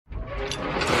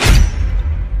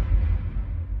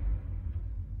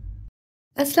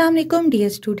Assalamu alaikum dear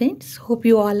students, hope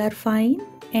you all are fine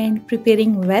and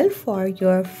preparing well for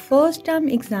your first term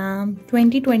exam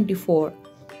 2024.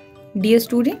 Dear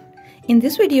student, in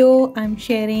this video I'm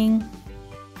sharing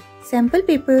sample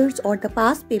papers or the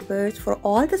past papers for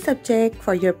all the subjects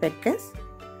for your practice.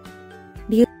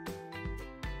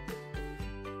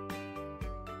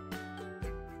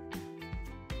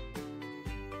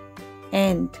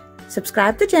 And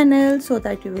subscribe the channel so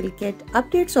that you will get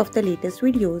updates of the latest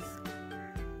videos.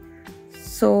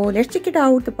 So let's check it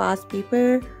out, the past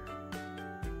paper.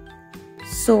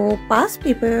 So past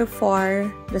paper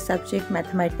for the subject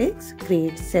mathematics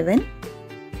grade 7.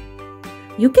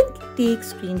 You can take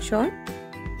screenshot.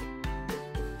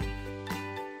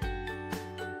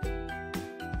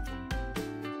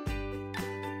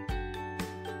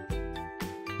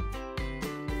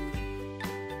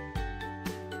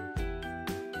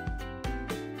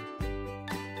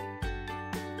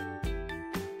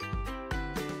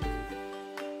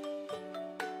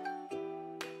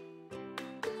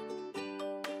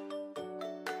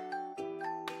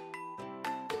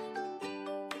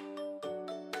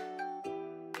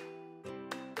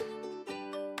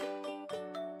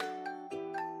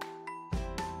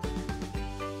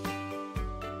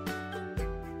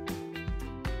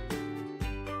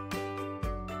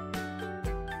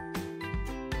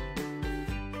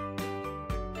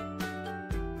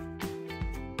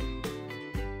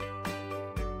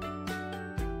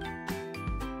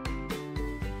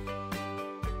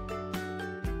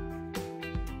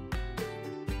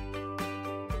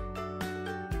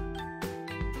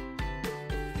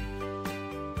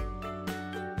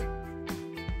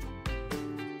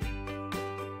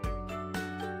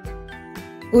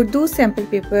 Urdu sample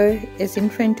paper is in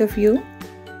front of you.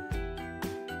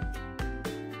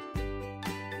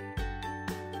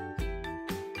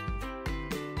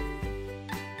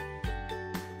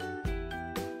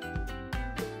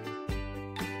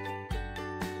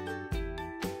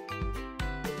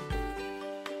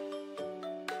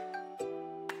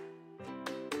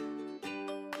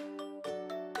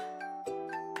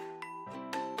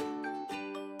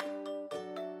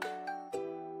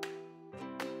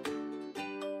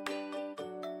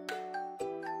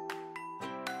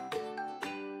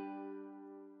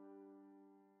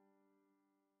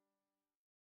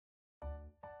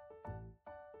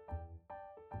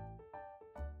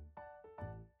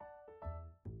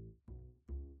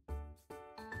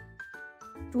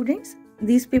 Students,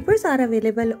 these papers are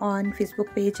available on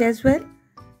Facebook page as well.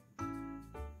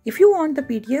 If you want the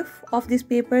PDF of these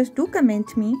papers, do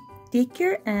comment me. Take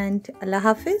care and Allah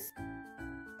Hafiz.